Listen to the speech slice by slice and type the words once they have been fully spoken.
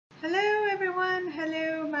everyone!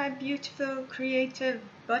 Hello, my beautiful creative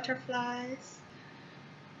butterflies.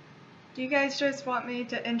 Do you guys just want me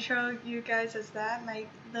to intro you guys as that, my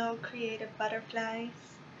little creative butterflies?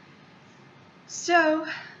 So,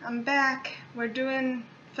 I'm back. We're doing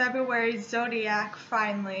February Zodiac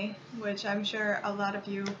finally, which I'm sure a lot of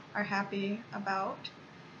you are happy about.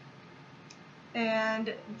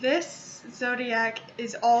 And this Zodiac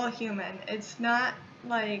is all human. It's not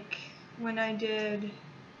like when I did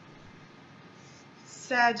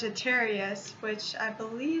Sagittarius, which I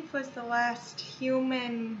believe was the last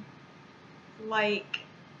human-like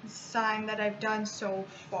sign that I've done so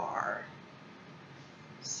far.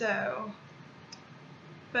 So,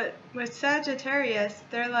 but with Sagittarius,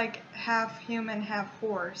 they're like half human, half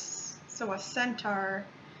horse. So a centaur.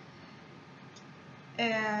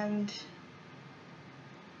 And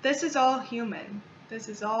this is all human. This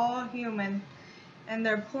is all human. And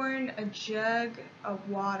they're pouring a jug of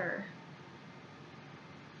water.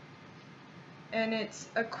 And it's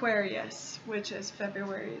Aquarius, which is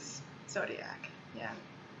February's Zodiac.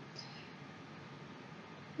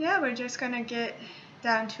 Yeah, we're just gonna get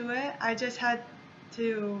down to it. I just had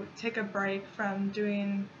to take a break from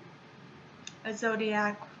doing a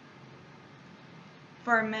Zodiac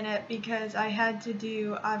for a minute because I had to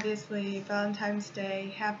do, obviously, Valentine's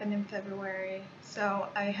Day happened in February. So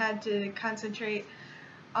I had to concentrate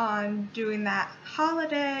on doing that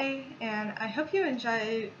holiday, and I hope you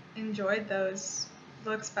enjoyed those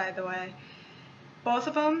looks, by the way. Both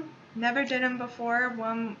of them, never did them before.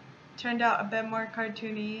 One turned out a bit more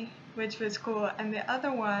cartoony, which was cool, and the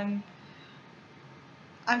other one,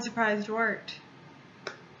 I'm surprised worked.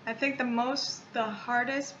 I think the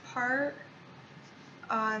hardest part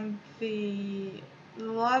on the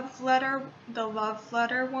love letter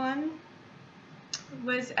one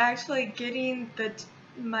was actually getting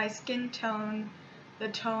my skin tone, the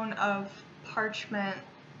tone of parchment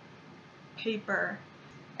paper.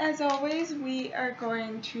 As always, we are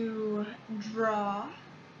going to draw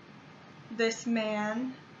this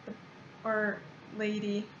man or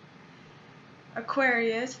lady,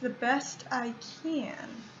 Aquarius, the best I can.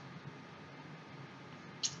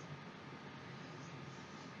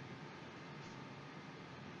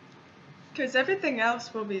 Because everything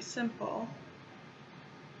else will be simple.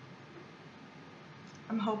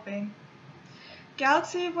 I'm hoping.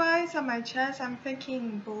 Galaxy-wise, on my chest, I'm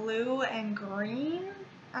thinking blue and green.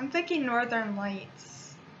 I'm thinking Northern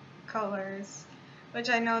Lights colors, which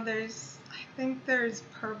I know I think there's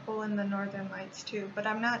purple in the Northern Lights too, but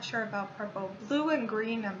I'm not sure about purple. Blue and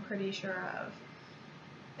green I'm pretty sure of.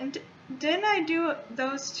 And didn't I do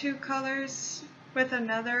those two colors with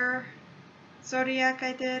another Zodiac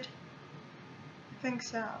I did? I think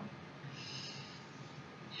so.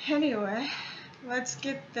 Anyway, let's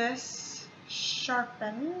get this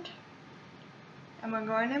sharpened. And we're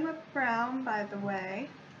going in with brown, by the way.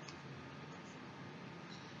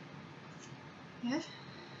 Yes,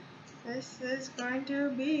 this is going to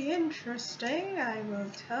be interesting, I will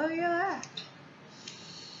tell you that.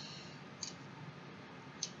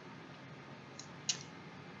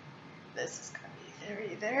 This is going to be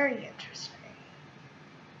very, very interesting.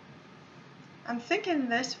 I'm thinking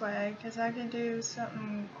this way, because I can do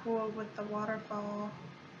something cool with the waterfall.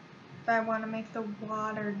 If I want to make the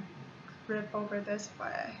water drip over this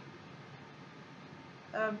way.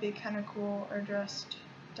 That would be kind of cool, or just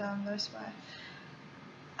down this way.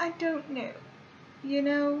 I don't know. You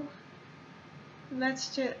know,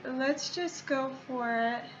 let's just go for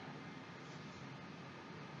it.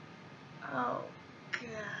 Oh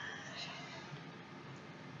god.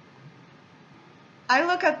 I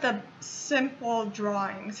look at the simple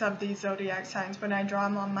drawings of these zodiac signs when I draw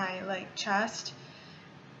them on my chest.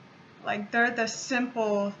 Like, they're the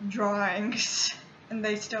simple drawings and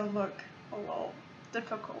they still look a little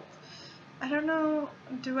difficult. I don't know,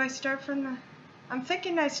 do I start from the... I'm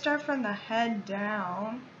thinking I start from the head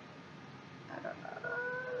down. I don't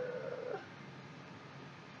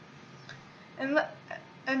know.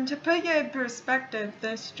 And to put you in perspective,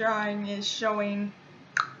 this drawing is showing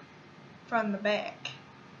from the back.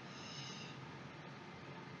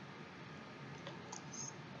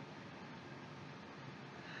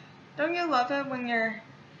 Don't you love it when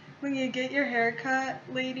you get your hair cut,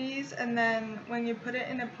 ladies, and then when you put it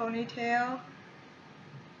in a ponytail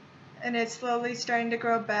and it's slowly starting to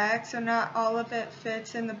grow back, so not all of it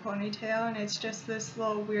fits in the ponytail and it's just this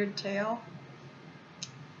little weird tail?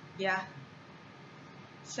 Yeah.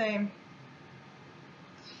 Same.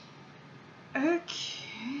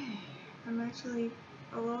 Okay. I'm actually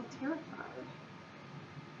a little terrified.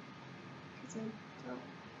 Because I don't...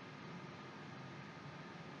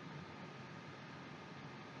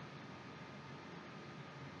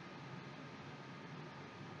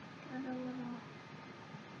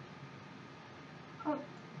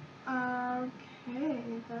 Okay,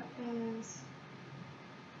 that is...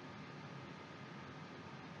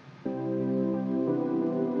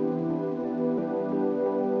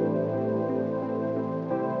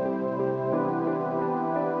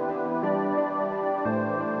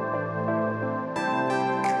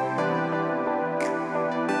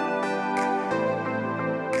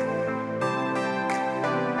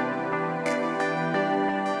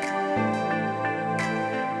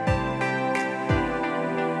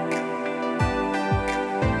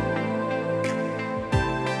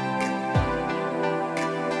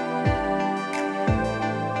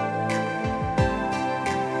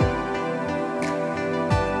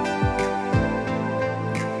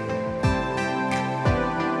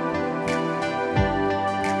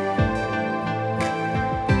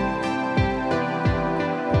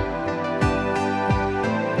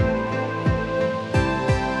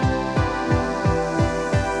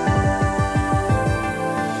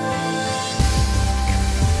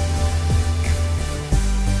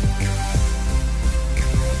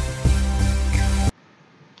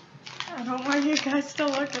 I don't want you guys to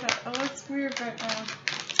look at it. It looks weird right now.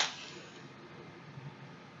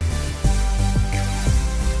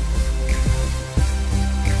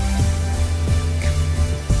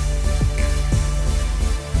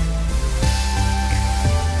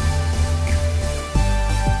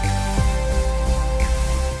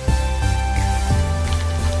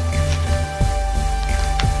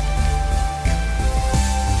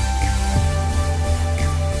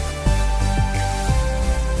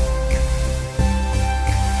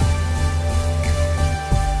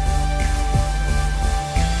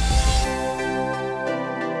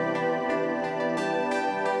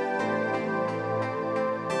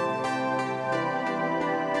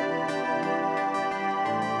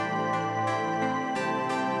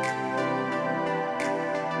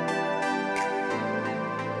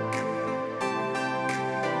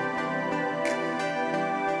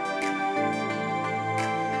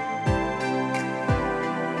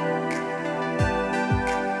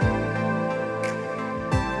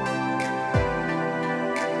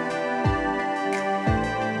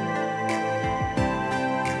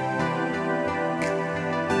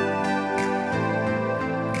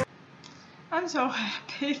 I'm so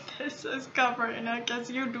happy this is covered, and I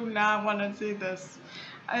guess you do not want to see this.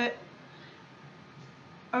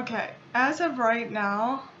 Okay, as of right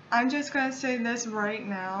now, I'm just gonna say this right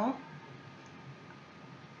now.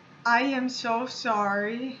 I am so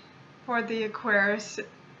sorry for the Aquarius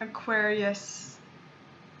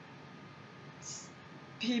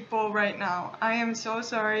people right now. I am so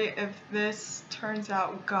sorry if this turns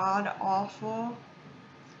out god awful.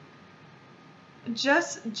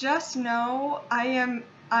 Just know I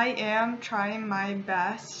am trying my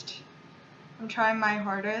best. I'm trying my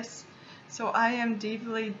hardest. So I am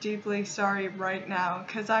deeply sorry right now,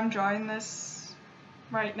 because I'm drawing this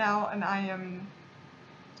right now, and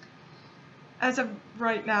as of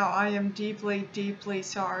right now, I am deeply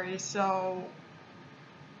sorry. So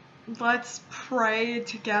let's pray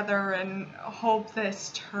together and hope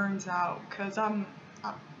this turns out, because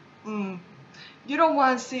you don't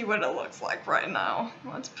want to see what it looks like right now.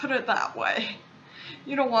 Let's put it that way.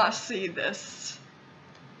 You don't want to see this.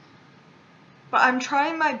 But I'm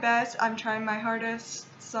trying my best. I'm trying my hardest.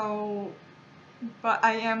 But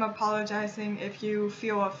I am apologizing if you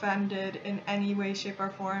feel offended in any way, shape, or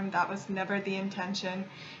form. That was never the intention.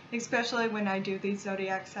 Especially when I do these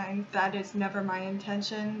zodiac signs. That is never my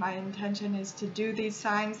intention. My intention is to do these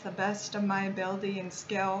signs the best of my ability and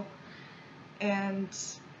skill. And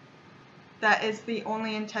that is the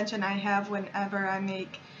only intention I have whenever I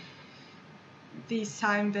make these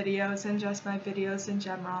sign videos and just my videos in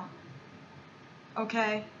general.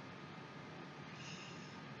 Okay?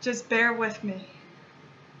 Just bear with me.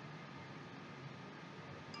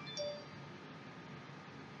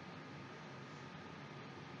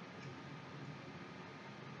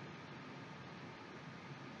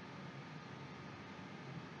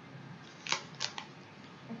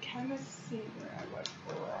 I kind of see where I would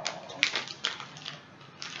growl.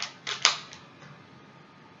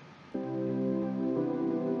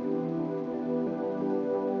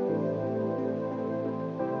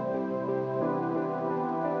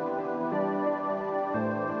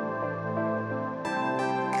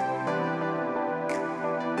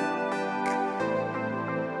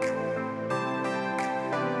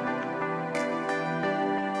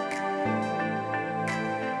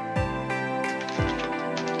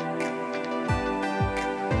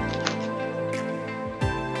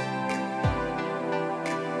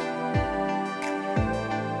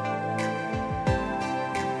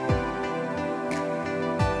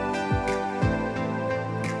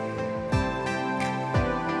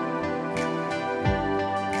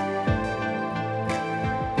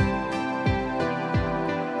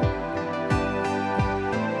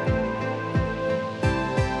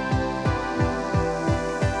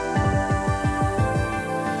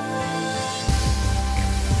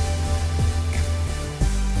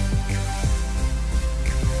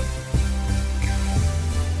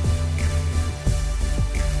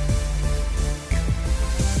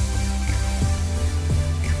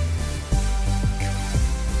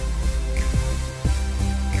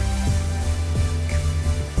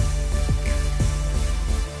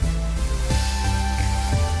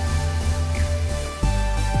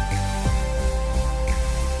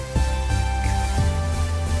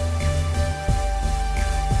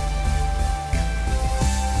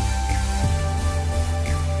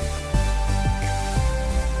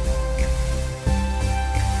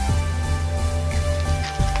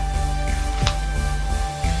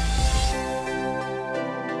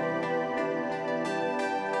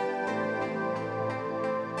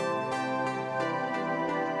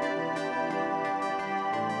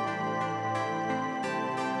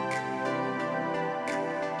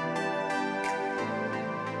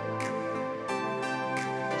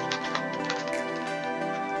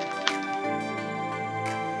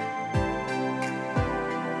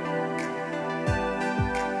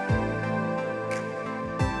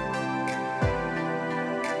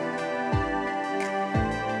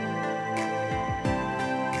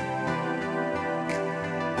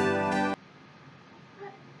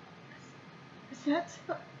 That's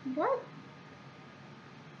what?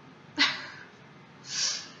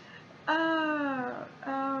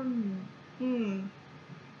 Hmm.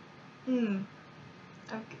 Hmm.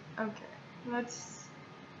 Okay, okay. Let's.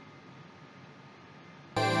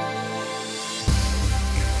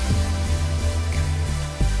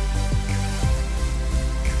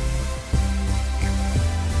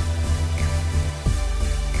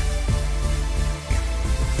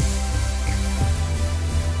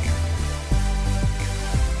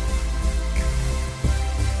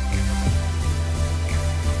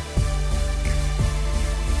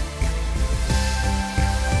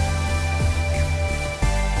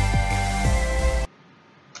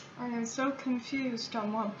 I am so confused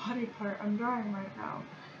on what body part I'm drawing right now,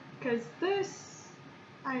 because this,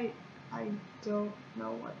 I don't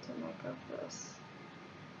know what to make of this.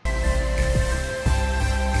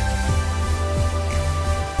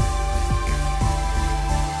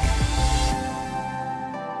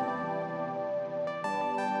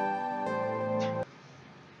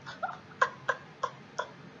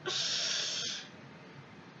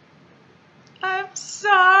 I'm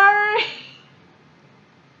sorry.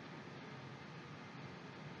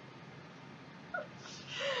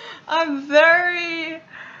 I'm very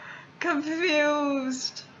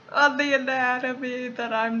confused on the anatomy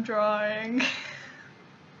that I'm drawing.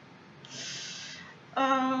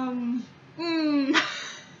 Mm. Mm.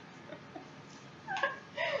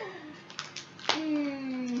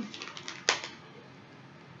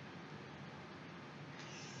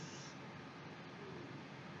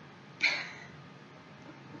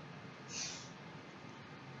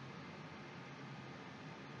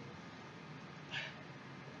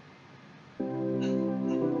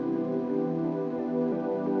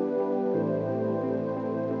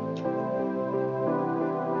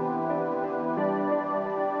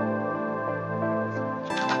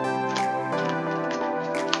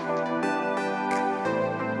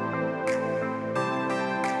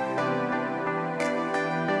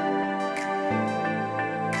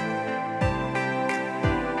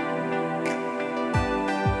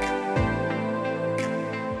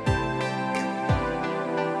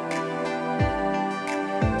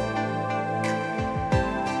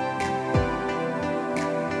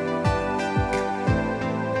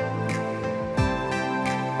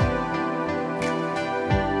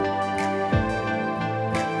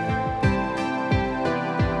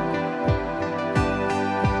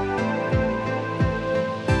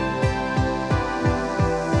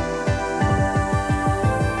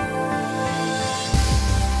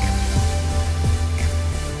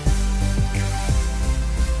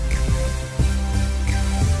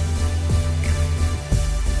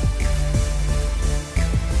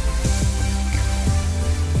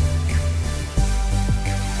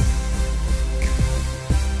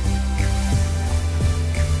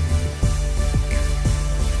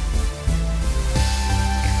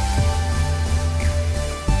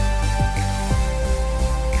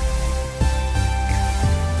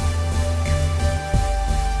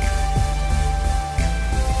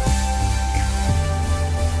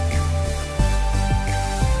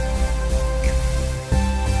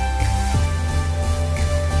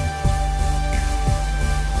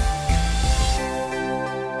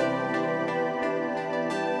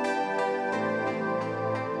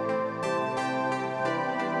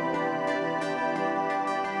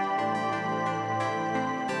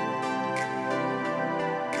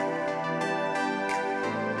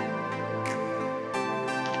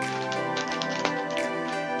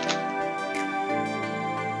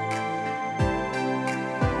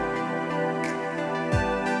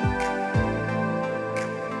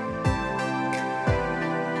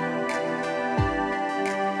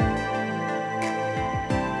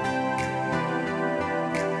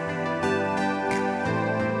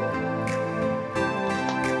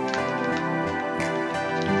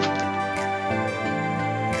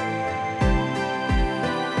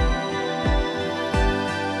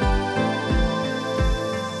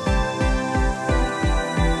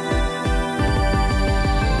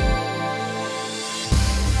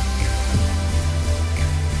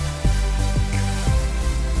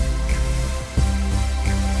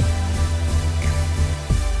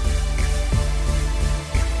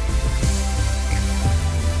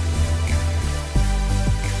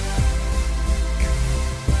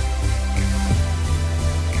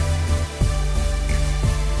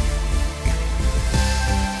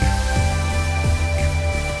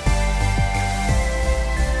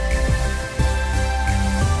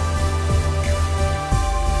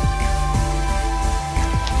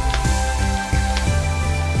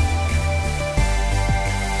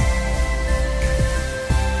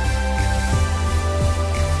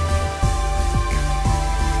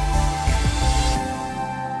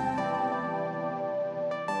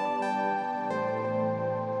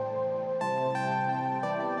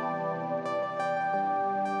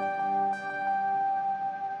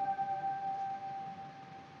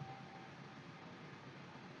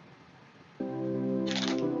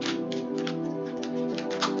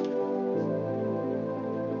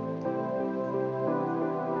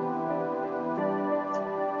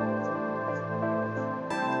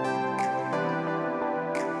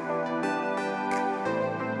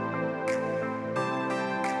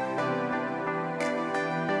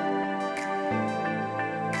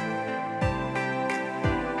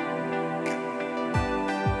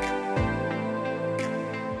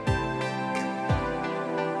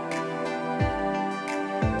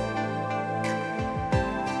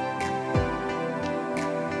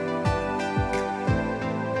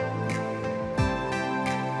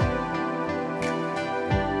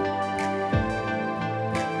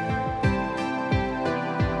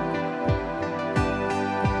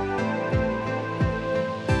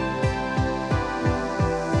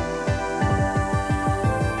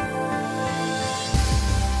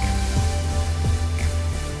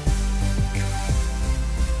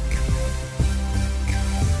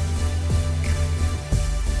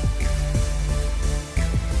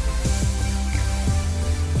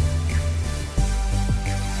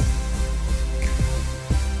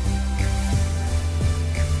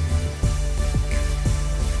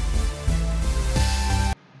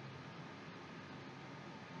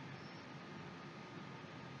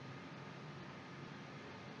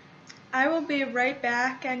 I will be right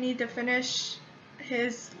back. I need to finish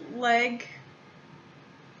his leg.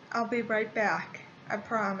 I'll be right back. I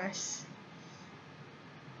promise.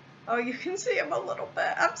 Oh, you can see him a little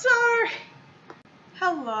bit. I'm sorry.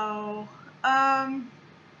 Hello. How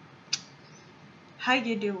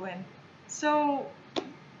you doing? So,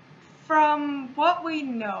 from what we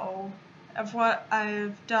know of what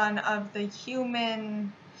I've done of the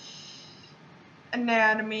human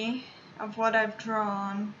anatomy, of what I've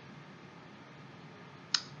drawn,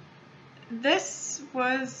 this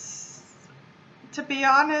was, to be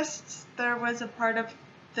honest, there was a part of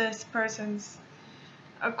this person's,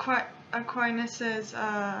 Aquarius's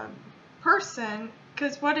person,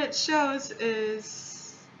 because what it shows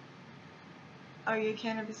is, oh, you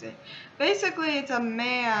can't even see. Basically, it's a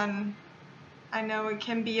man. I know it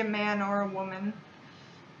can be a man or a woman,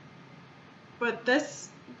 but this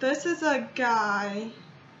is a guy,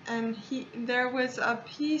 and there was a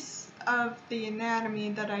piece of the anatomy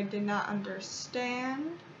that I did not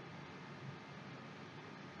understand,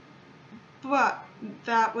 but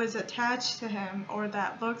that was attached to him, or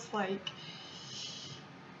that looks like,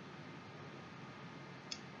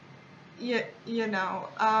 you know,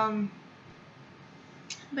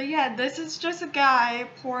 but yeah, this is just a guy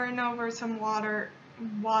pouring over some water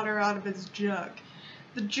out of his jug.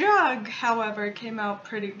 The jug, however, came out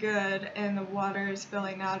pretty good, and the water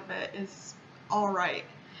spilling out of it is alright.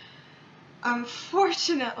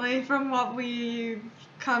 Unfortunately, from what we've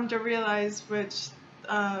come to realize, which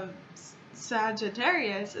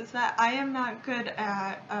Sagittarius, is that I am not good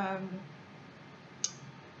at,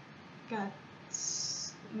 got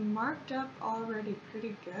marked up already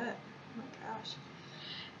pretty good. Oh my gosh.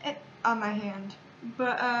 On my hand.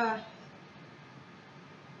 But,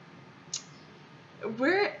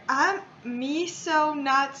 I'm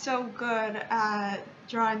not so good at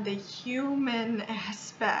drawing the human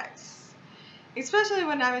aspects. Especially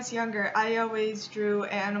when I was younger, I always drew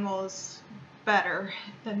animals better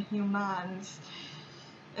than humans.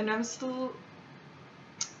 And I'm slowly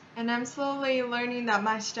learning that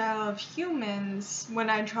my style of humans, when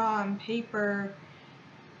I draw on paper,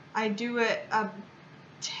 I do it a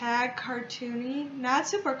tad cartoony, not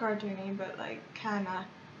super cartoony, but like kinda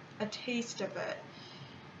a taste of it.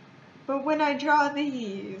 But when I draw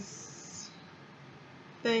these,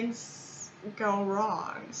 things go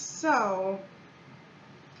wrong. So,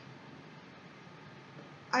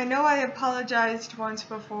 I know I apologized once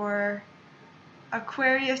before.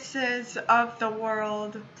 Aquariuses of the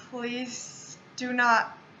world, please do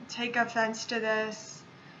not take offense to this.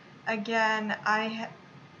 Again, I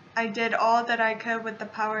did all that I could with the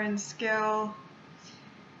power and skill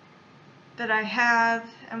that I have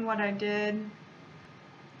and what I did.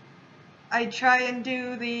 I try and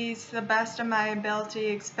do these the best of my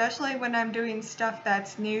ability, especially when I'm doing stuff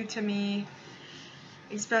that's new to me,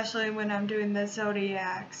 especially when I'm doing the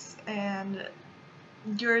Zodiacs. And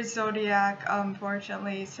your Zodiac,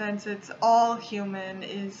 unfortunately, since it's all human,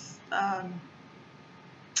 is,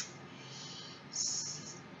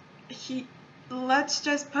 let's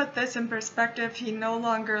just put this in perspective, he no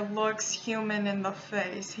longer looks human in the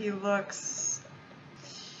face. He looks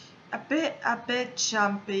a bit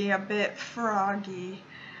jumpy, a bit froggy.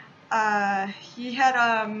 He had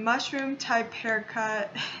a mushroom type haircut.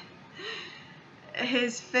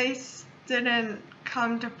 His face didn't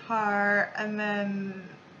come to par, and then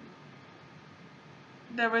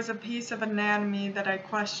there was a piece of anatomy that I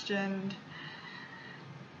questioned.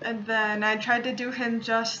 And then I tried to do him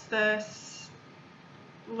justice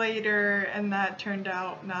later, and that turned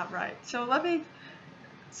out not right. So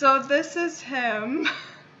this is him.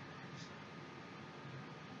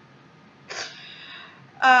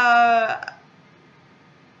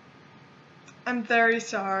 I'm very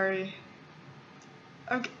sorry.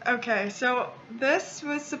 Okay, so this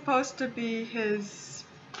was supposed to be his...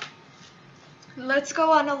 Let's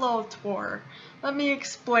go on a little tour. Let me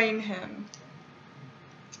explain him.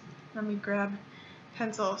 Let me grab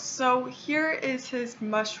pencil. So here is his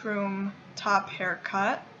mushroom top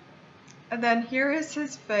haircut. And then here is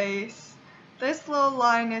his face. This little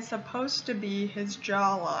line is supposed to be his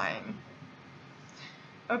jawline.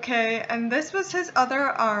 Okay, and this was his other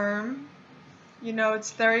arm. You know,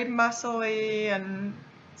 it's very muscly and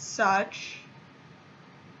such.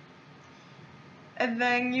 And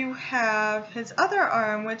then you have his other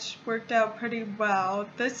arm, which worked out pretty well.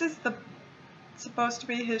 This is supposed to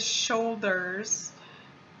be his shoulders,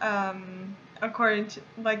 according to,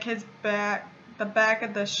 like, his back, the back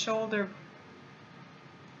of the shoulder,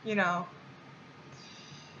 you know,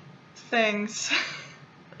 things.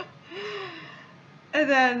 And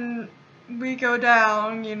then we go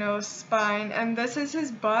down, you know, spine, and this is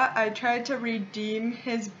his butt. I tried to redeem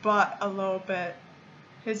his butt a little bit,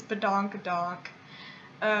 his badonkadonk.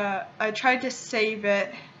 I tried to save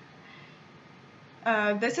it.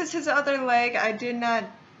 This is his other leg.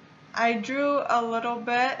 I drew a little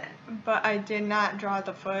bit, but I did not draw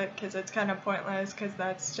the foot because it's kind of pointless because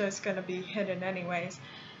that's just going to be hidden anyways.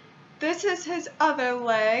 This is his other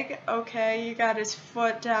leg. Okay, you got his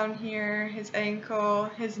foot down here, his ankle,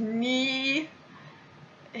 his knee,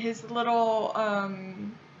 his little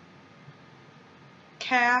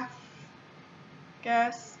calf,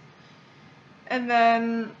 guess. And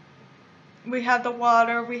then we have the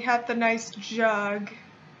water, we have the nice jug.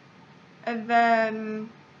 And then,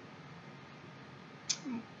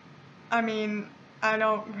 I mean, I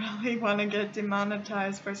don't really want to get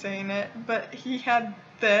demonetized for saying it, but he had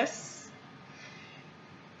this.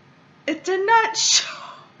 It did not show.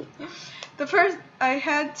 I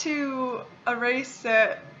had to erase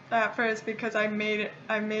it at first because I made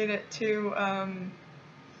it to,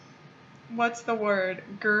 what's the word,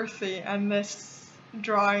 girthy, and this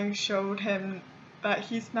drawing showed him that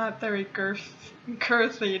he's not very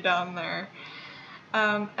girthy down there.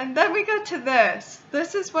 And then we go to this.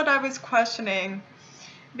 This is what I was questioning,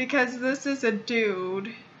 because this is a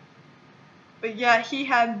dude, but yet he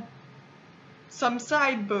had some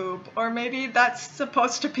side boob, or maybe that's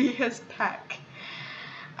supposed to be his pec.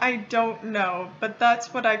 I don't know, but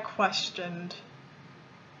that's what I questioned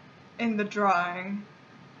in the drawing.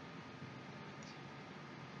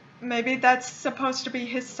 Maybe that's supposed to be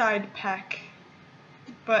his side pec,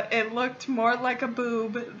 but it looked more like a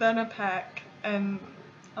boob than a pec, and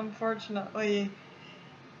unfortunately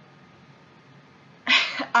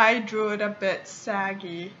I drew it a bit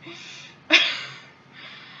saggy.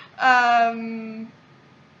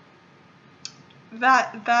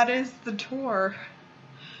 That is the tour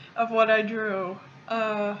of what I drew.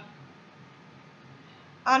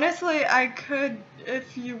 Honestly, I could,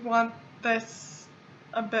 if you want this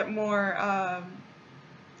a bit more,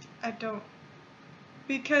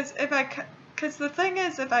 because the thing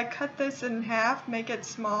is, if I cut this in half, make it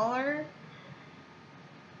smaller,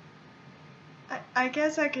 I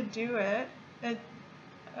guess I could do it.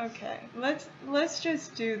 Okay, let's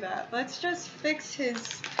just do that. Let's just fix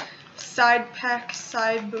his side pec,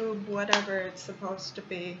 side boob, whatever it's supposed to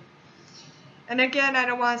be. And again, I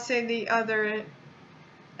don't want to say the other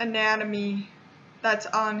anatomy that's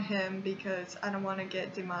on him because I don't want to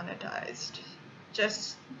get demonetized.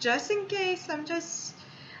 Just in case, I'm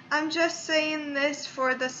just saying this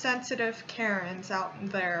for the sensitive Karens out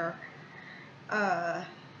there.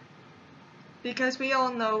 Because we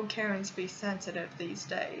all know Karens be sensitive these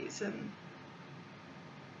days and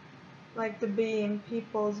like to be in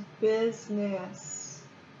people's business.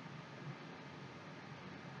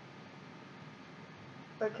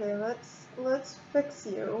 Okay, let's fix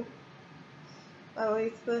you. At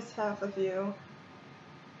least this half of you.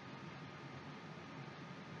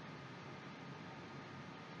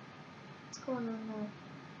 What's going on there?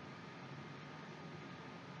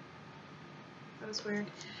 That was weird.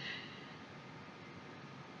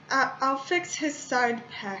 I'll fix his side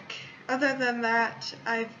pec. Other than that,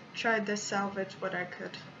 I've tried to salvage what I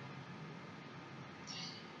could.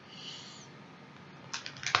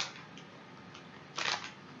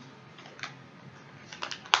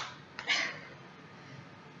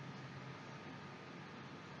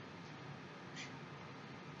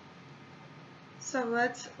 So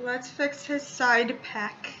let's fix his side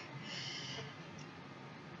pec.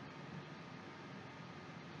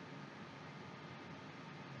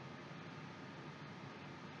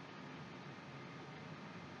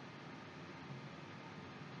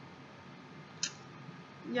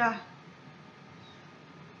 Yeah.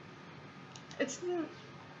 It's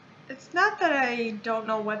not that I don't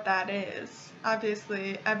know what that is.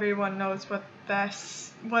 Obviously, everyone knows what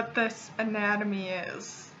this anatomy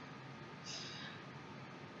is.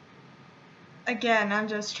 Again, I'm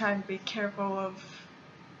just trying to be careful of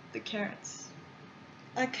the carrots.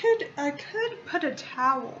 I could put a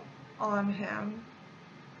towel on him.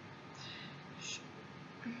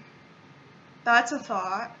 That's a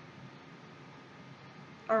thought.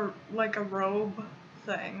 Or like a robe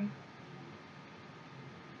thing.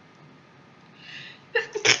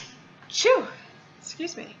 Phew!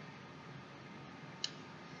 Excuse me.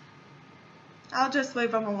 I'll just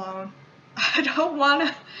leave him alone. I don't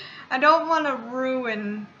wanna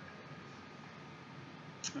ruin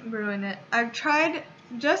it.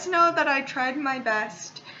 Just know that I tried my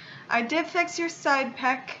best. I did fix your side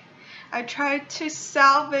pec. I tried to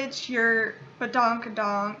salvage your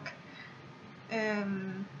badonkadonk.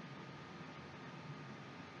 And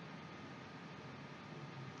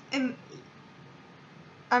And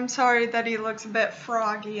I'm sorry that he looks a bit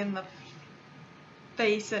froggy in the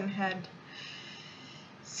face and head.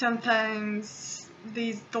 Sometimes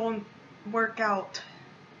these don't work out.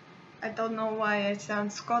 I don't know why I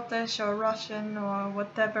sound Scottish or Russian or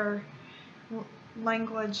whatever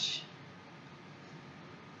language.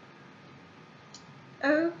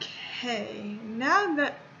 Okay, now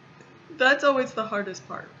that's always the hardest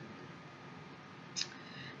part.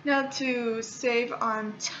 Now to save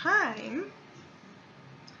on time,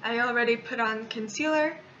 I already put on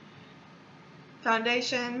concealer,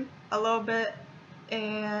 foundation a little bit,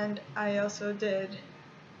 and I also did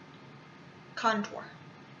contour.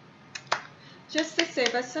 Just to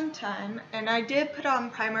save us some time, and I did put on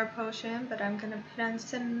primer potion, but I'm gonna put on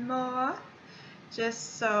some more,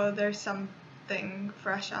 just so there's something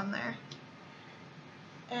fresh on there.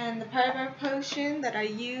 And the primer potion that I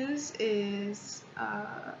use is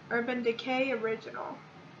Urban Decay Original.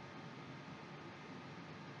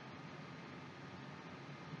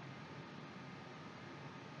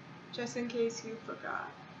 Just in case you forgot.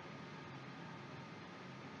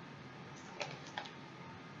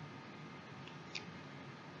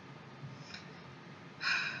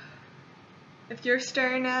 If you're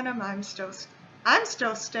staring at him, I'm still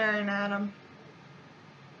staring at him.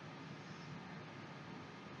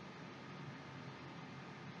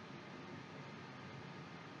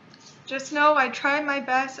 Just know I tried my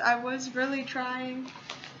best. I was really trying.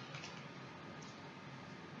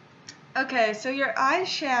 Okay, so your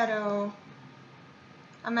eyeshadow,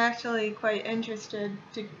 I'm actually quite interested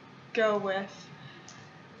to go with.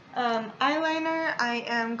 Eyeliner, I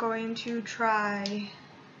am going to try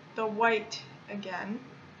the white again.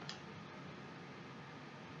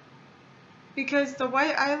 Because the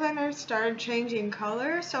white eyeliner started changing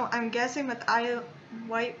color, so I'm guessing with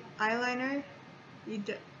white eyeliner,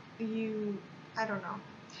 I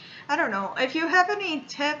don't know. If you have any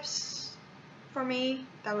tips for me,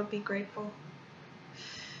 that would be grateful.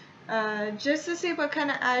 Just to see what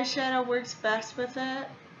kind of eyeshadow works best with it,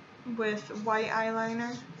 with white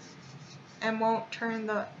eyeliner, and won't turn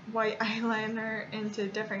the white eyeliner into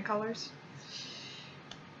different colors.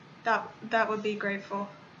 That would be grateful.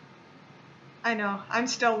 I know, I'm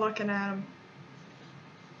still looking at him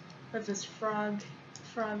with his frog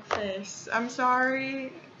face. I'm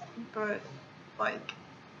sorry, but like,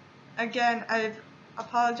 again, I've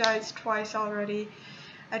apologized twice already.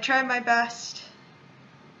 I tried my best.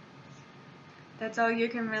 That's all you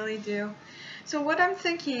can really do. So what I'm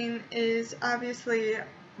thinking is obviously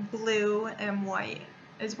blue and white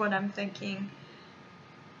is what I'm thinking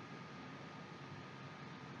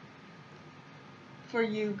for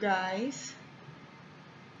you guys.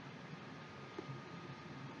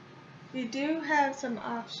 You do have some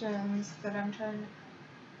options that I'm trying to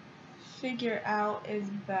figure out is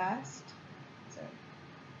best. So,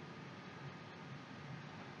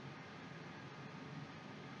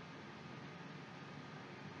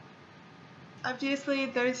 obviously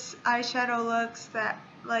there's eyeshadow looks that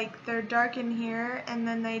like they're dark in here and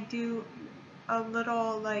then they do a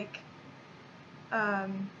little like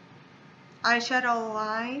eyeshadow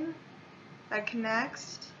line that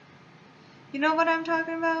connects. You know what I'm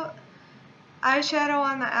talking about? Eyeshadow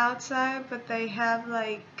on the outside, but they have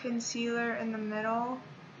like concealer in the middle.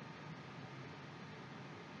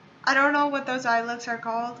 I don't know what those eye looks are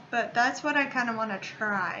called, but that's what I kind of want to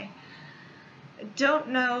try. I don't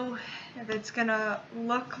know if it's gonna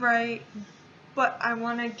look right, but I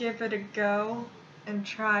want to give it a go and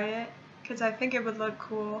try it because I think it would look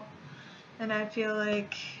cool, and I feel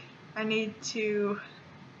like I need to,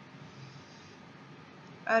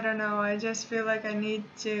 I don't know, I just feel like I need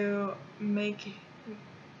to make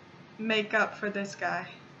up for this guy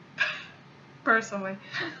personally.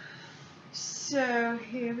 So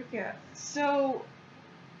here we go. So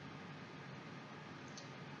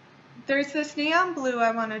there's this neon blue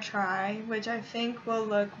I want to try, which I think will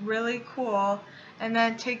look really cool, and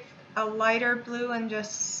then take a lighter blue and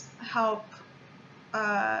just help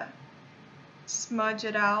smudge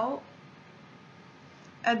it out,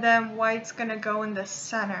 and then white's gonna go in the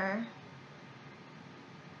center,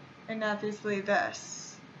 and obviously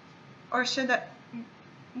this, or should I,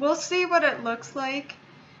 we'll see what it looks like,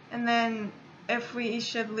 and then if we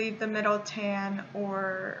should leave the middle tan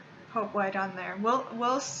or put white on there.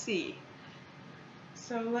 We'll see.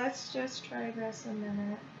 So let's just try this a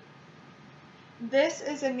minute. This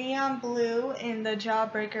is a neon blue in the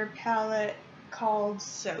Jawbreaker palette called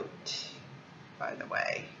Soaked, by the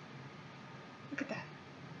way. Look at that.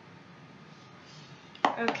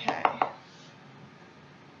 Okay.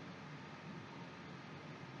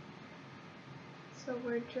 So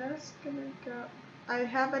we're just gonna go, I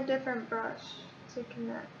have a different brush to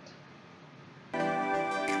connect.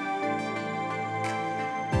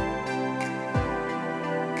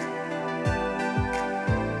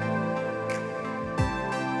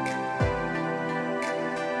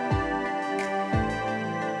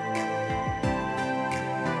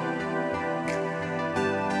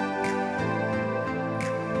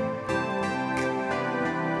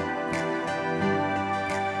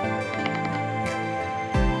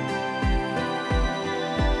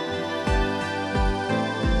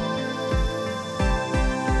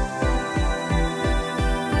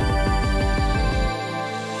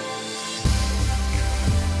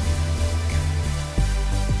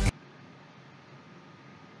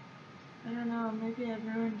 I don't know, maybe I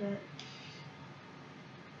ruined it.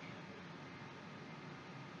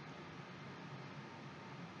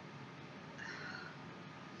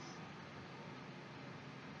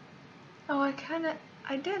 Oh,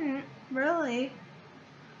 I didn't, really.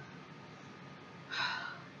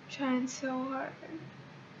 I'm trying so hard.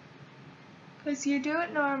 Because you do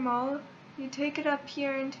it normal, you take it up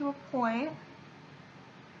here into a point,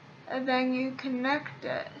 and then you connect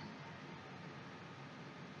it.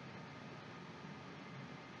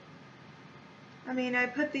 I mean, I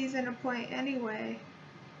put these in a point anyway,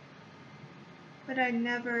 but I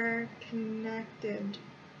never connected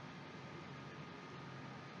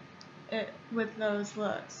it with those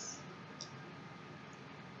looks.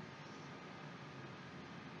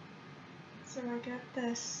 So I got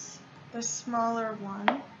this, the smaller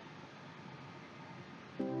one.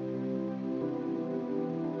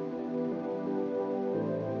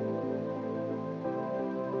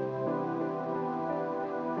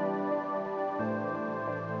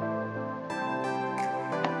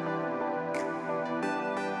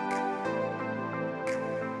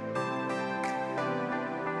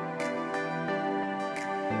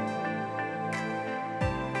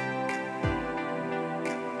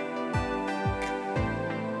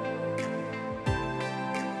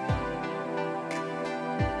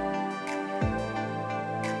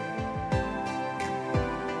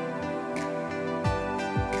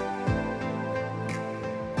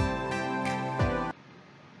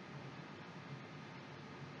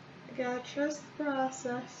 I gotta trust the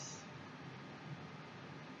process.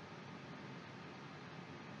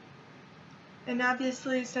 And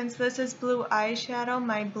obviously, since this is blue eyeshadow,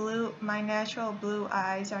 my natural blue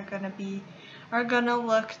eyes are gonna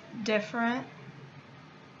look different.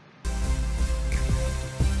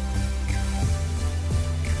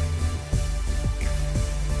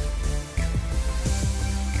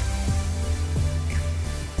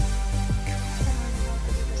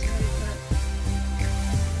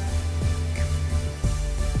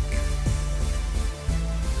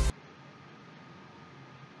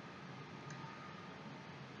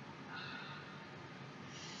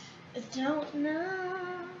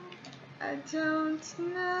 I don't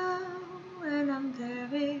know, and I'm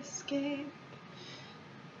very scared.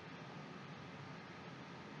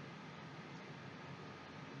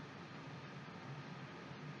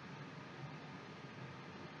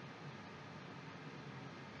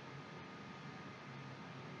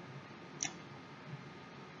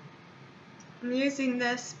 I'm using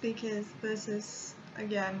this because this is,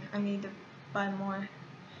 again, I need to buy more.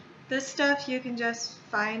 This stuff you can just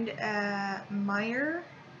find at Meijer,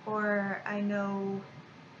 or I know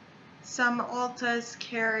some Ultas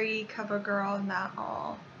carry CoverGirl, not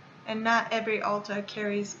all. And not every Ulta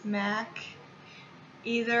carries MAC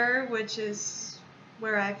either, which is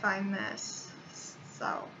where I find this.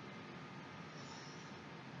 So,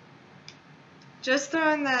 just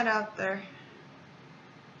throwing that out there.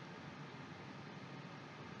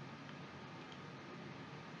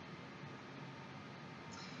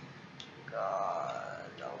 God,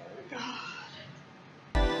 oh God.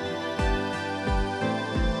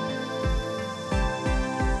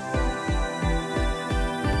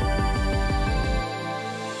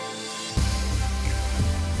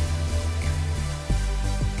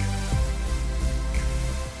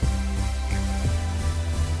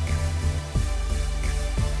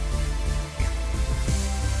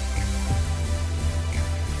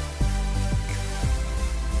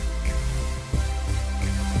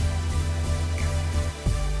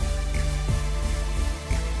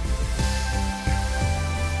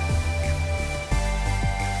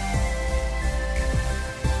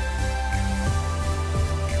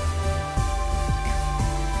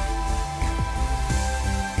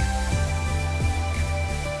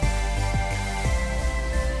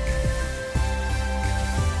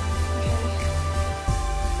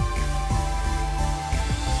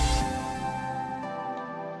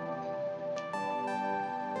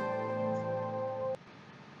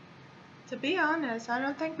 be honest, I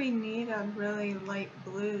don't think we need a really light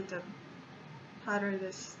blue to powder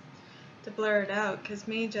this, to blur it out, because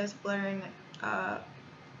me just blurring it,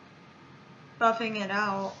 buffing it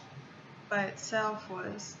out by itself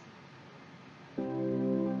was.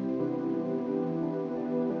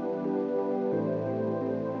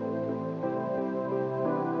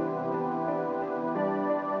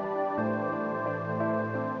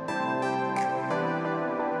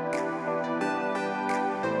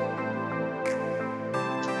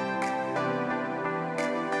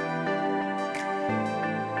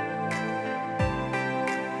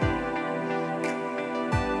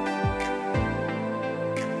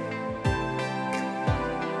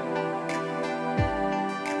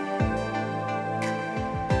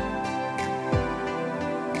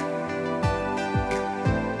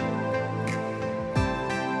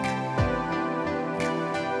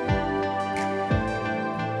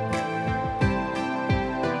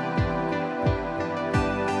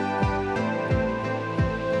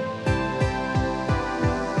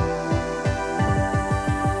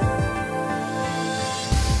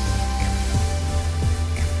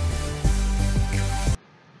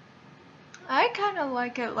 I kind of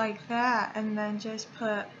like it like that, and then just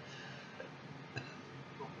put,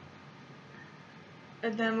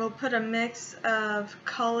 and then we'll put a mix of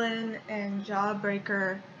Cullen and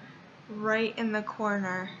Jawbreaker right in the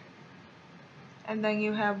corner, and then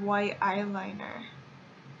you have white eyeliner.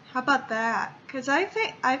 How about that? Because I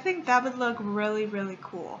think that would look really, really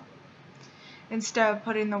cool. Instead of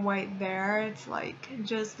putting the white there, it's like,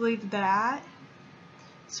 just leave that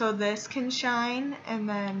so this can shine, and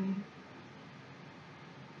then,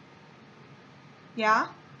 yeah,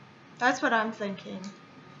 that's what I'm thinking.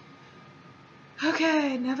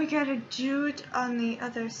 Okay, now we got a jute on the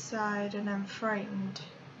other side, and I'm frightened.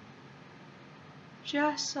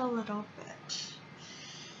 Just a little bit.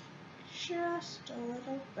 Just a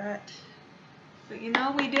little bit. But you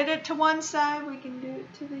know, we did it to one side, we can do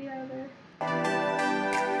it to the other.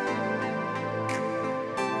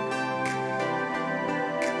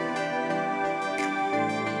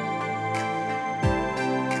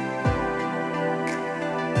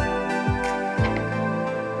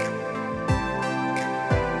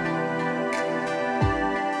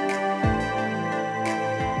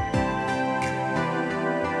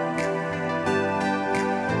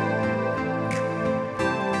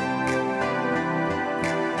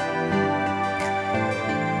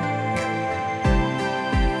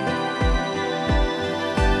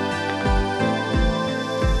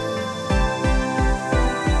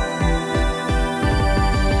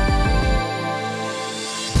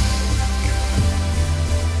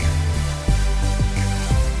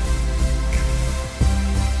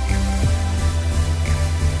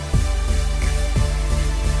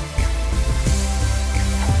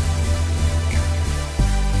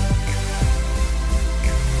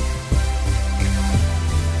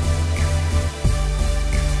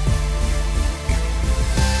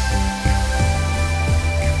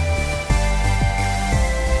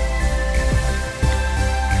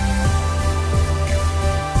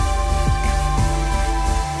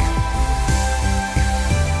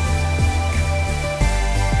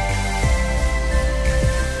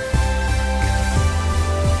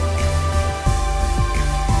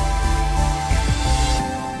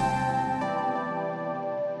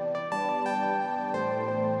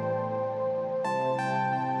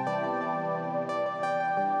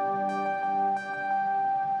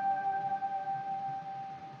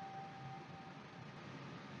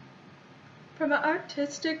 From an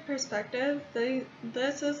artistic perspective,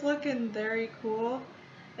 this is looking very cool.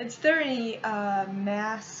 It's very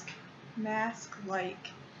mask-like,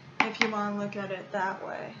 if you want to look at it that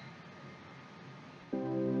way.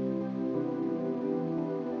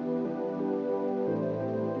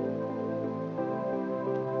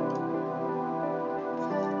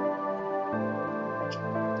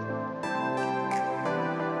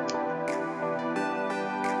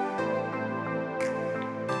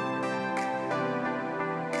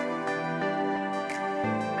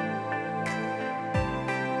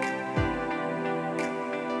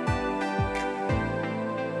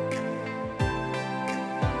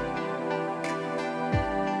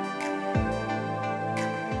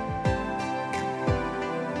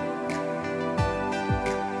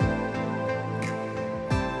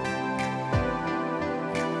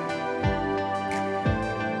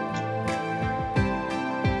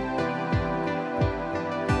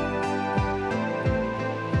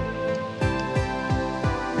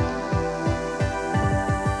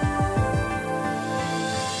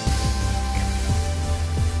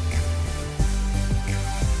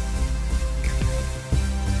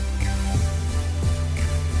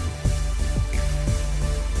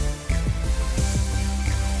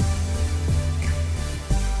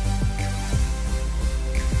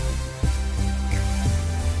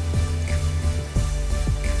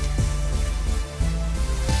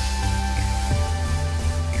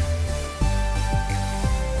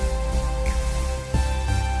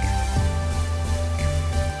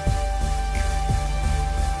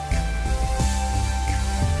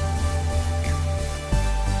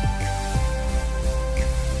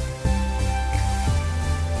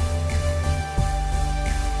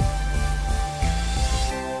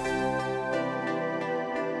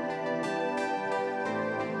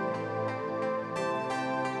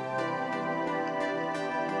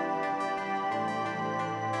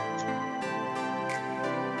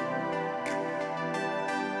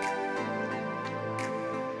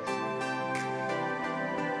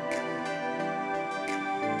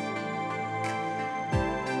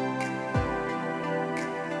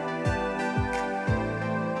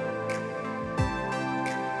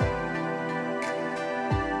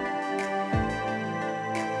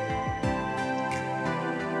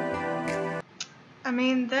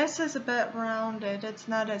 this is a bit rounded. It's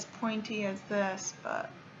not as pointy as this, but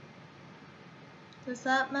does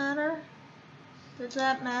that matter? Does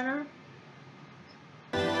that matter?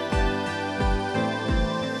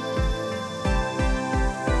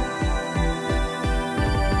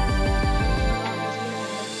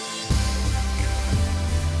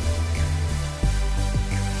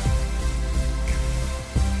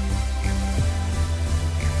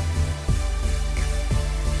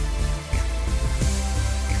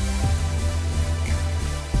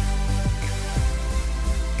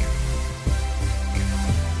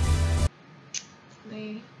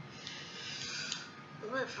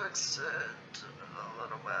 Let me fix it a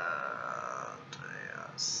little bit.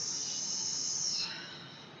 Yes.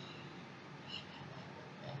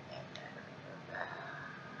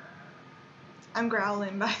 I'm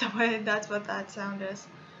growling, by the way. That's what that sound is.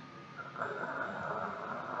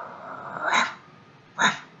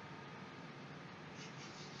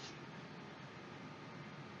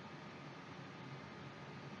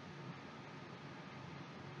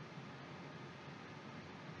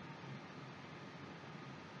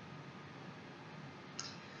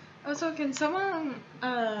 Also, can someone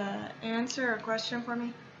answer a question for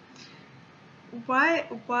me? Why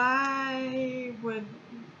would,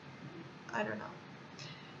 I don't know.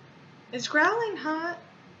 Is growling hot?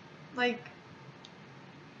 Like,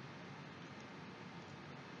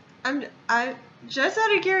 I just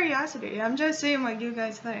out of curiosity, I'm just seeing what you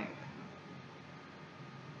guys think.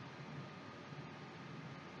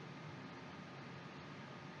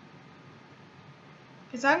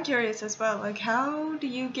 Because I'm curious as well, like, how do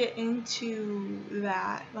you get into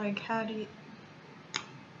that? Like, how do you,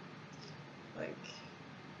 like,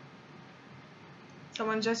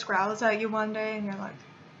 someone just growls at you one day and you're like,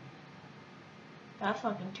 that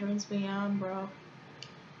fucking turns me on, bro.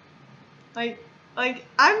 Like, I'm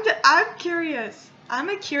curious. I'm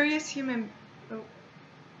a curious human. Oh.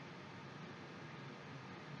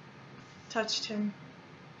 Touched him.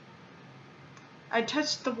 I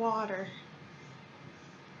touched the water.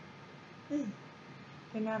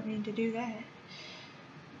 Did not mean to do that.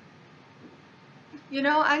 You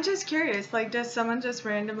know, I'm just curious. Like, does someone just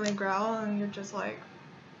randomly growl and you're just like,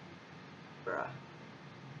 bruh,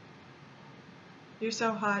 you're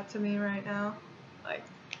so hot to me right now. Like,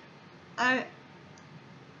 I'm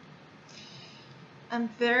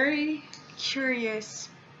very curious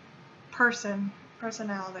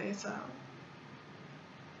personality, so.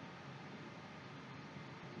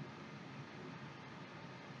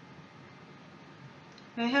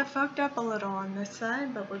 May have fucked up a little on this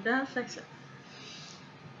side, but we're gonna fix it.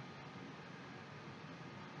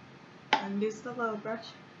 And use the low brush.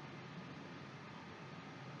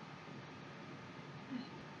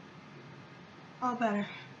 All better.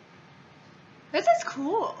 This is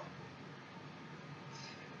cool.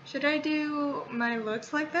 Should I do my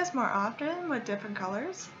looks like this more often with different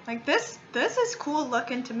colors? Like this is cool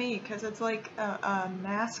looking to me because it's like a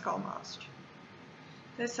mask almost.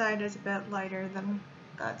 This side is a bit lighter than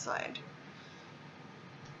that side.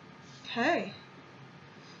 Okay.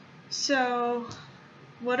 So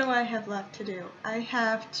what do I have left to do? I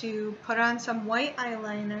have to put on some white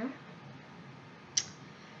eyeliner.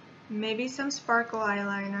 Maybe some sparkle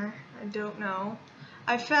eyeliner. I don't know.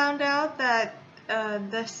 I found out that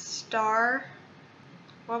this star,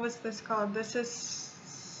 what was this called? This is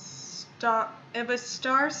star, it was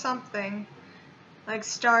star something, like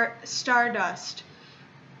stardust.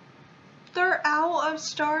 They're out of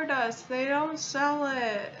stardust. They don't sell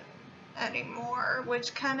it anymore,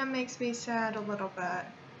 which kind of makes me sad a little bit.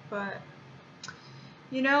 But,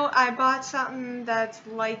 you know, I bought something that's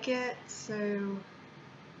like it, so,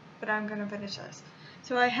 but I'm gonna finish this.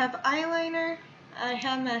 So I have eyeliner. I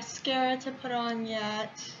have mascara to put on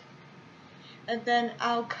yet, and then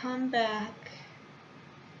I'll come back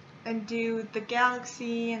and do the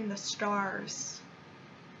galaxy and the stars,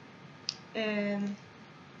 and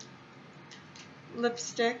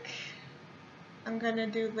lipstick I'm gonna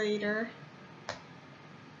do later.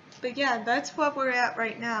 But yeah, that's what we're at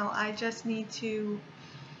right now. I just need to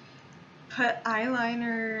put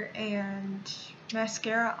eyeliner and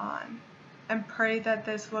mascara on and pray that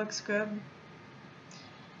this looks good.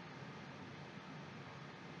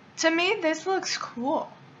 To me, this looks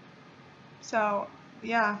cool. So,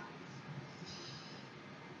 yeah.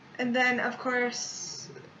 And then, of course,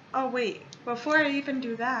 oh wait, before I even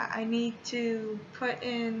do that, I need to put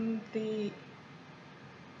in the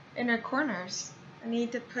inner corners. I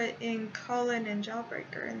need to put in Colin and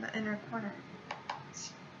Jawbreaker in the inner corner.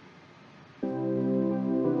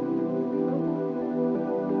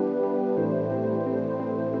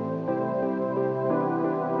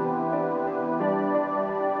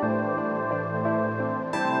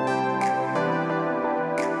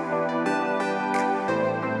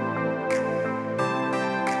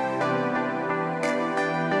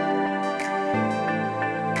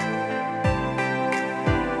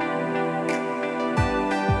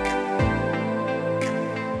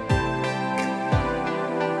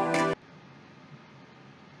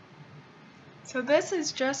 So this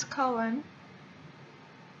is just Cullen.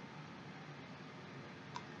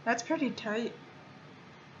 That's pretty tight.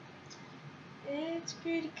 It's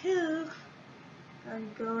pretty cool. I'm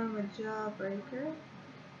going with Jawbreaker.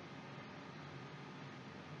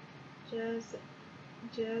 Jazz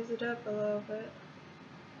it up a little bit.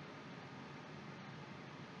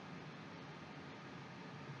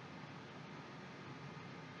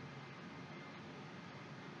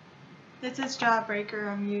 This is Jawbreaker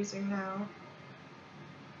I'm using now.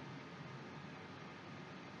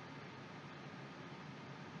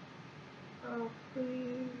 Oh,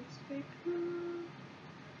 please be cool.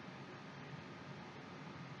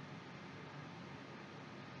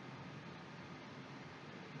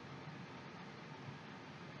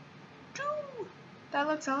 That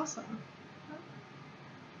looks awesome.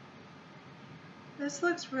 This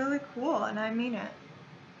looks really cool, and I mean it.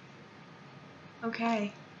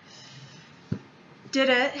 Okay. Did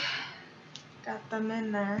it. Got them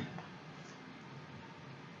in there.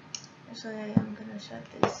 Actually, I am gonna shut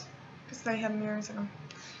these because they have mirrors in them.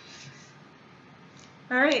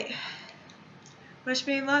 Alright. Wish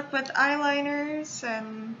me luck with eyeliners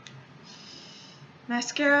and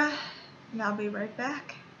mascara, and I'll be right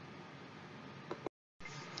back.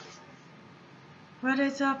 What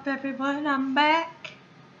is up, everyone? I'm back.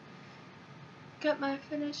 Got my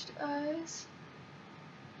finished eyes.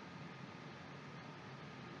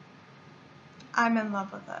 I'm in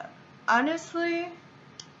love with it. Honestly,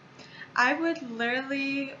 I would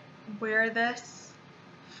literally wear this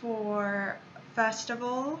for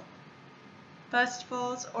festivals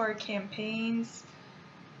or campaigns,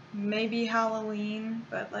 maybe Halloween,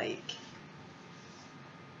 but like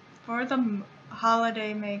for the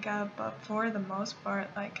holiday makeup, but for the most part,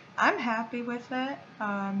 like, I'm happy with it.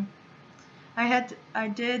 I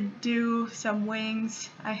did do some wings.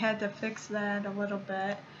 I had to fix that a little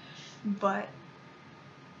bit, but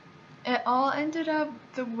it all ended up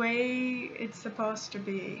the way it's supposed to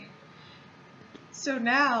be. So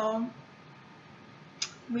now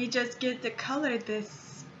we just get to color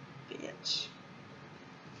this bitch.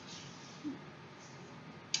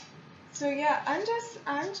 So yeah,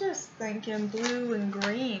 I'm just thinking blue and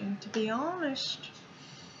green, to be honest.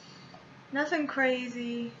 Nothing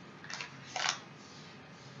crazy.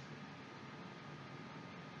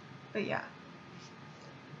 But yeah.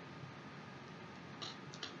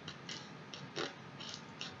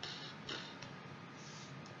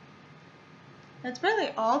 That's really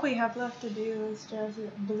all we have left to do is just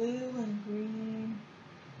blue and green.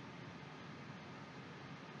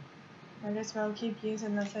 Might as well keep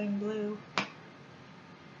using the same blue I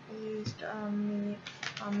used on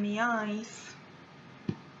the eyes.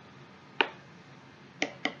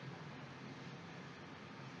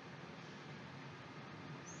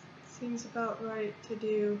 Seems about right to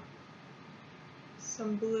do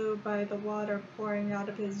some blue by the water pouring out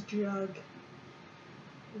of his jug.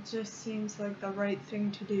 It just seems like the right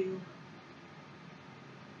thing to do.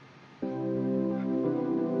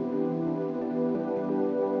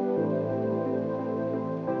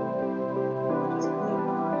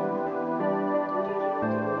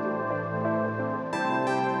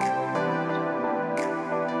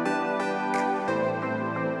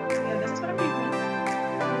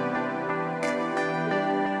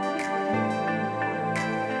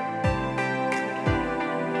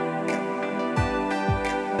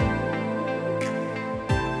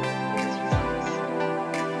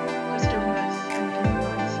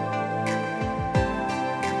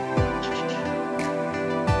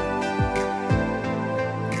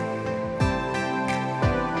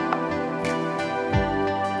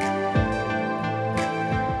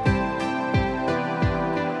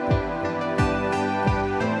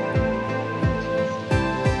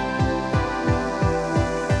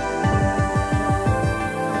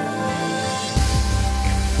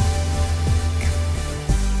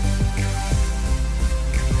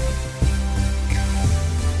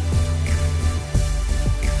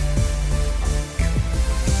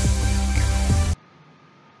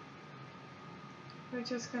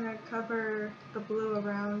 We're just gonna cover the blue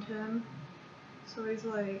around him. So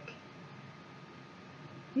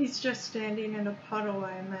he's just standing in a puddle,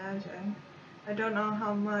 I imagine. I don't know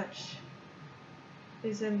how much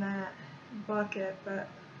is in that bucket, but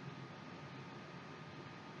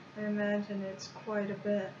I imagine it's quite a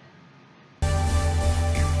bit.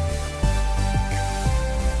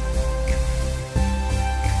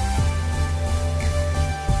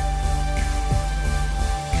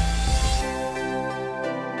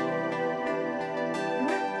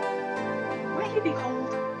 Be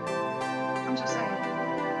cold. I'm just saying.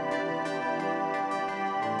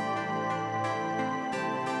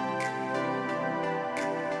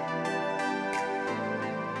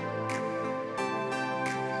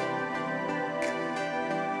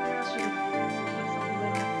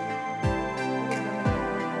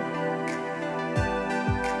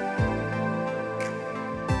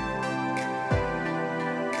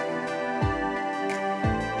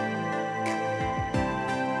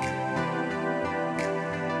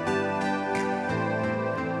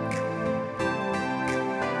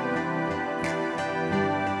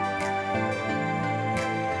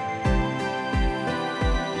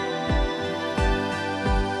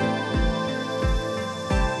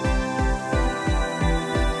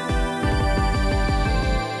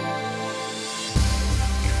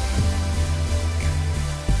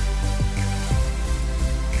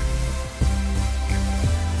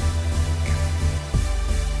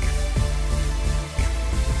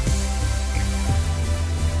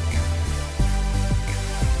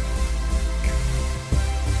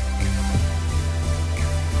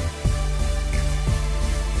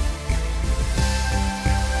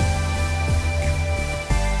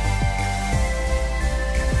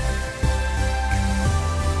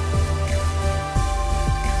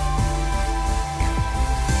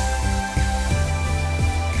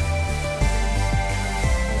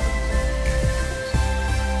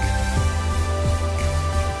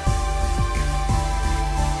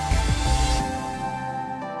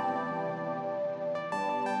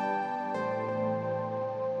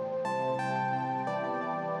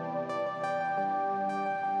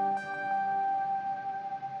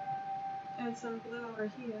 blue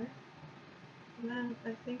over here. And then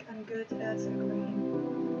I think I'm good to add some green.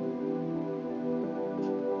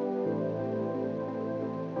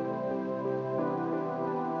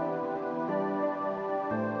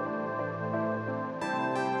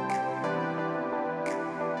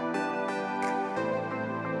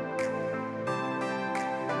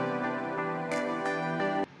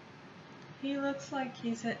 He looks like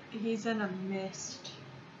he's in a mist.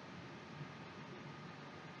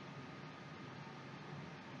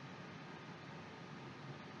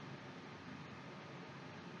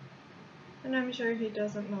 And I'm sure he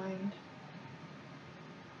doesn't mind.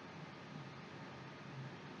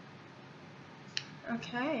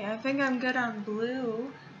 Okay, I think I'm good on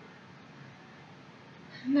blue.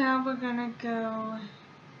 Now we're gonna go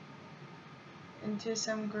into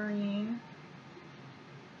some green.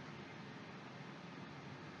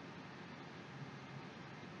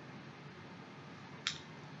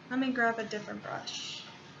 Let me grab a different brush.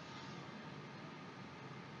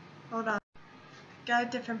 Hold on. Got a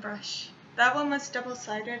different brush. That one was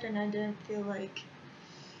double-sided and I didn't feel like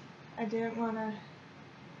I didn't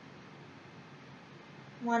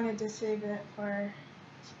wanted to save it for,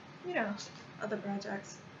 you know, other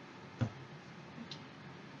projects.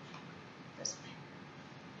 This way.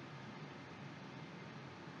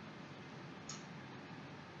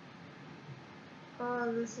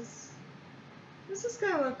 Oh, this is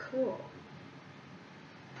gonna look cool.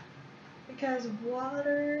 Because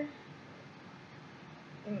water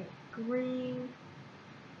and green.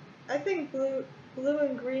 I think blue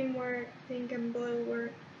and green work, pink and blue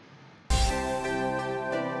work.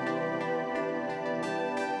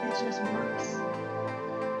 It just works.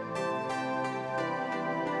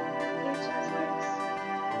 It just works.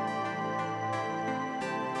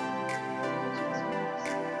 It just works.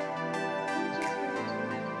 It just works.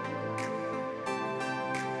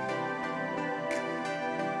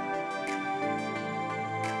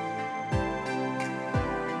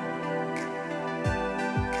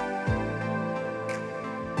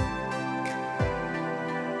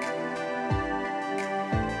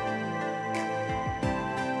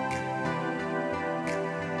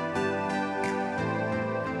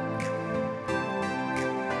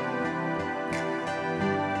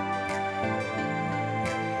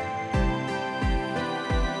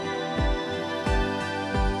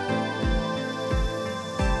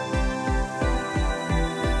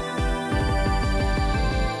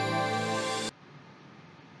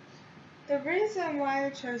 The reason why I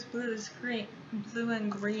chose blue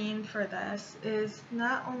and green for this is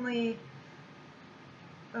not only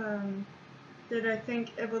did I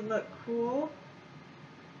think it would look cool,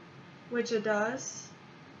 which it does,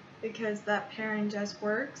 because that pairing just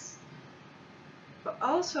works, but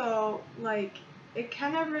also like it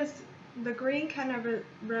kind of the green kind of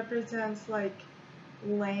represents like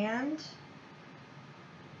land,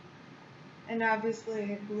 and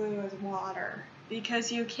obviously blue is water.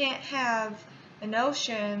 Because you can't have an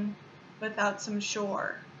ocean without some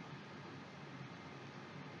shore.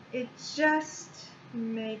 It just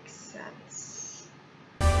makes sense.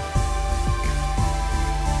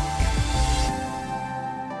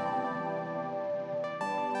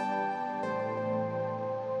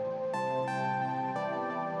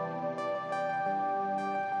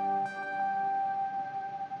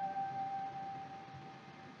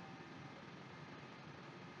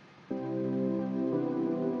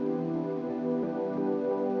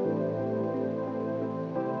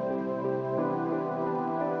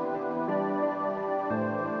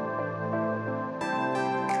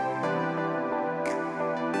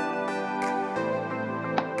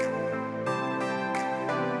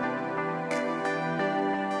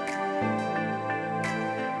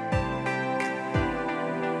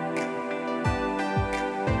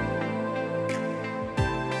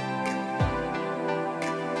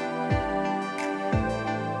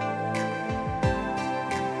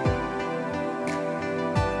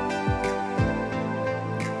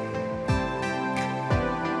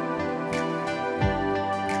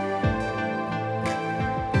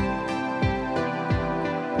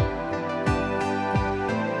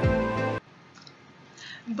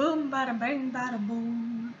 Boom, bada bang, bada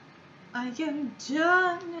boom. I am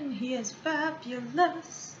done, and he is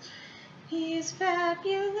fabulous. He is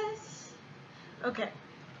fabulous. Okay,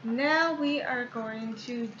 now we are going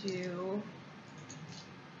to do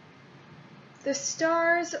the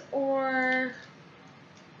stars or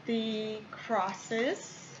the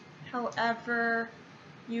crosses, however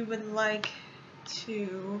you would like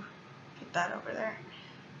to get that over there.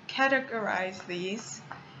 Categorize these.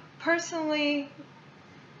 Personally,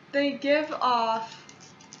 they give off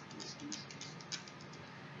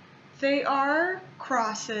They are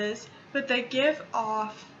crosses, but they give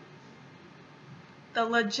off the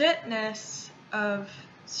legitness of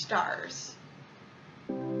stars.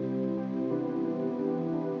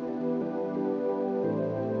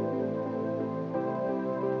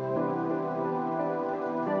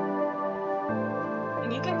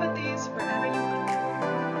 And you can put these wherever you want.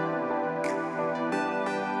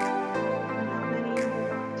 How many you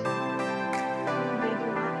want. They do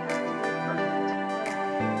not have to be perfect. You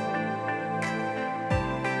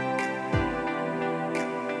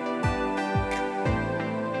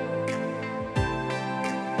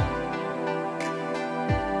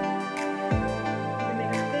can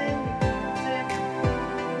make them thin, you can make them thick.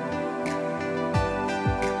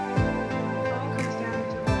 It all comes down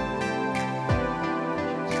to what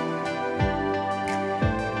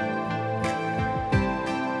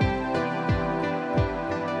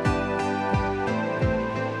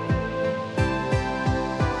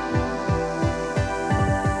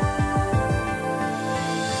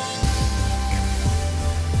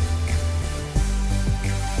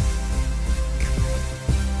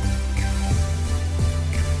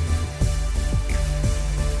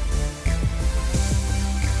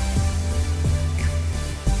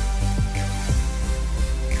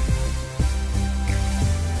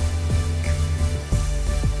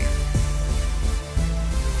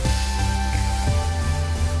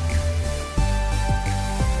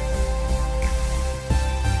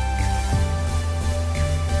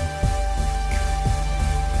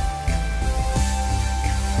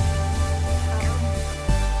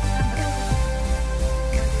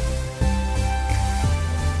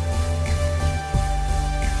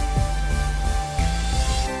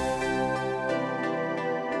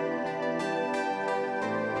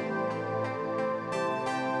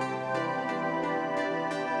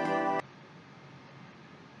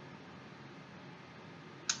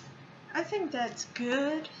I think that's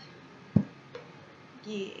good.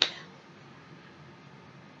 Yeah.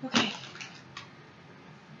 Okay.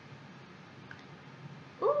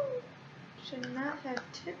 Ooh, should not have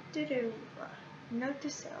tipped it over. Note to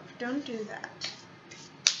self, don't do that.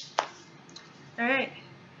 Alright,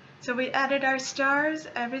 so we added our stars.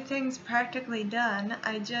 Everything's practically done.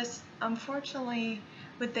 I just, unfortunately,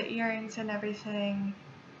 with the earrings and everything,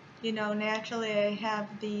 you know, naturally I have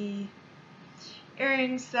the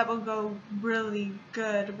earrings that will go really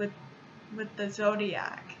good with the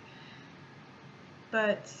Zodiac,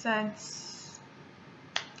 but since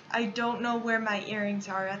I don't know where my earrings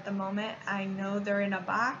are at the moment, I know they're in a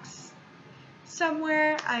box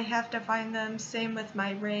somewhere. I have to find them. Same with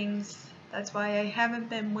my rings. That's why I haven't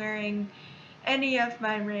been wearing any of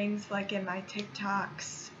my rings like in my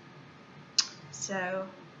TikToks. So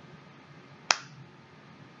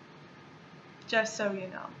just so you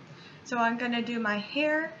know. So I'm going to do my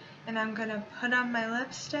hair, and I'm going to put on my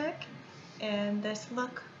lipstick, and this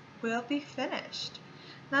look will be finished.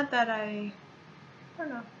 Not that I don't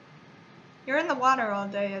know. You're in the water all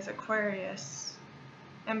day as Aquarius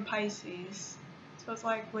and Pisces. So it's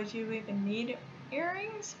like, would you even need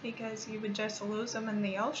earrings? Because you would just lose them in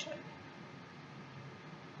the ocean.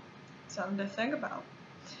 Something to think about.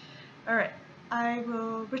 Alright, I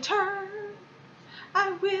will return. I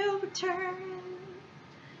will return.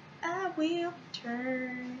 I will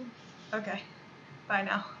return. Okay, bye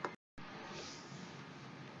now.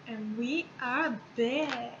 And we are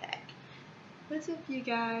back. What's up, you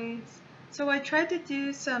guys? So I tried to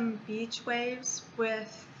do some beach waves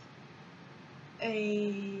with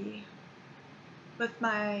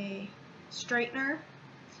my straightener,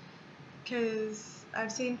 because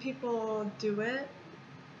I've seen people do it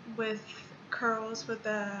with curls with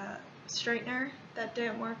a straightener. That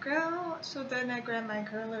didn't work out, so then I grabbed my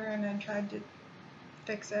curler and I tried to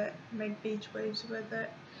fix it, make beach waves with it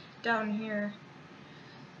down here.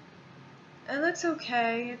 It looks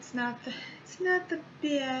okay. It's not the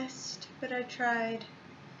best, but I tried.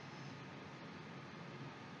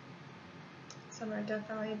 Some are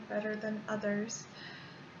definitely better than others.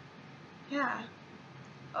 Yeah.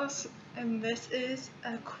 Also, and this is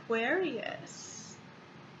Aquarius.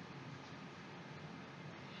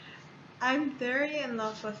 I'm very in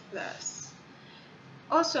love with this.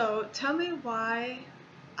 Also, tell me why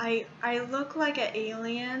I look like an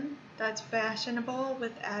alien that's fashionable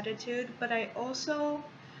with attitude, but I also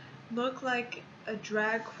look like a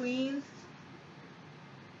drag queen.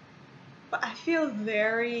 But I feel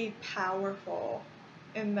very powerful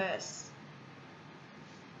in this.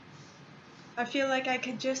 I feel like I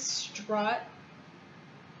could just strut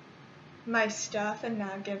my stuff and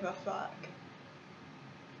not give a fuck.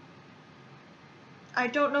 I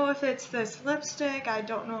don't know if it's this lipstick, I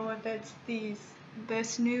don't know if it's these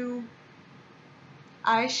this new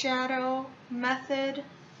eyeshadow method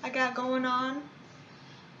I got going on,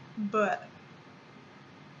 but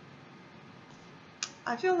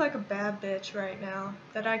I feel like a bad bitch right now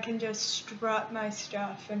that I can just strut my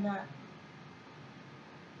stuff and not,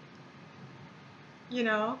 you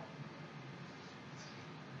know,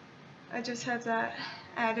 I just have that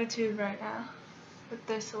attitude right now with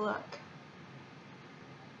this look.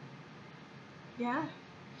 Yeah.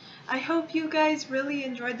 I hope you guys really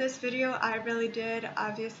enjoyed this video. I really did.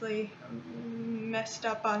 Obviously messed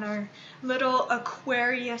up on our little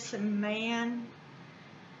Aquarius man,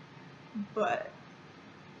 but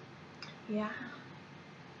yeah.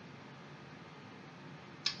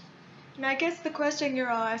 And I guess the question you're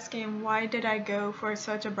all asking, why did I go for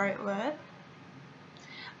such a bright lip?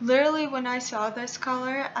 Literally when I saw this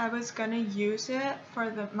color, I was gonna use it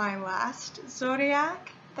for my last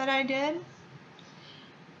Zodiac that I did.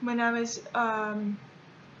 When I was,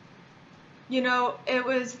 you know, it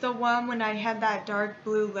was the one when I had that dark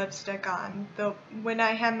blue lipstick on, when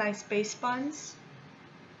I had my space buns.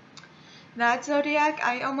 That Zodiac,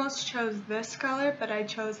 I almost chose this color, but I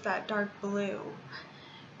chose that dark blue.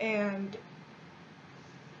 And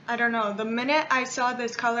I don't know, the minute I saw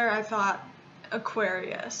this color, I thought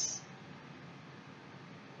Aquarius.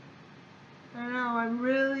 I don't know, I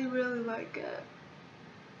really, really like it.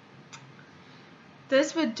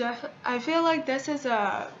 This would I feel like this is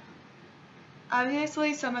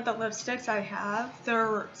obviously some of the lipsticks I have,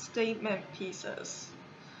 they're statement pieces.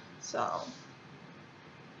 So,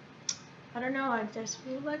 I don't know, I just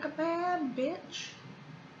feel like a bad bitch.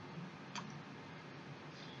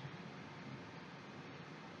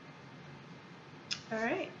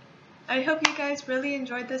 Alright, I hope you guys really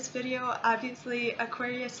enjoyed this video. Obviously,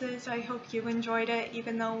 Aquariuses, I hope you enjoyed it,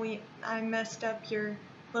 even though I messed up your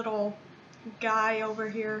little guy over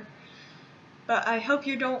here. But I hope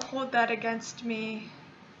you don't hold that against me,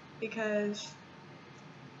 because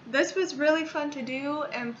this was really fun to do,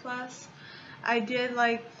 and plus, I did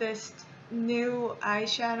like this new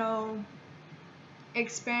eyeshadow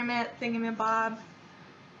experiment thingamabob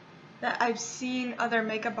that I've seen other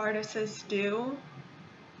makeup artists do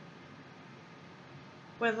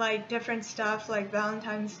with like different stuff like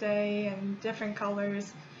Valentine's Day and different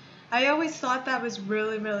colors. I always thought that was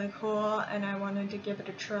really, really cool, and I wanted to give it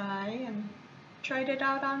a try, and tried it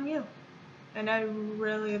out on you. And I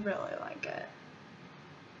really, really like it.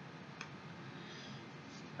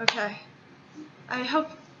 Okay. I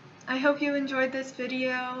hope you enjoyed this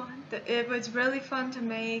video. It was really fun to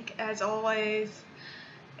make, as always.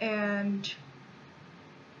 And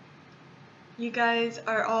you guys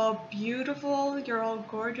are all beautiful, you're all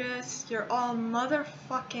gorgeous, you're all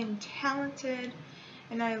motherfucking talented,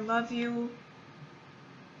 and I love you.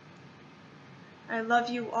 I love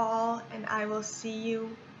you all, and I will see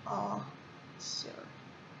you all soon.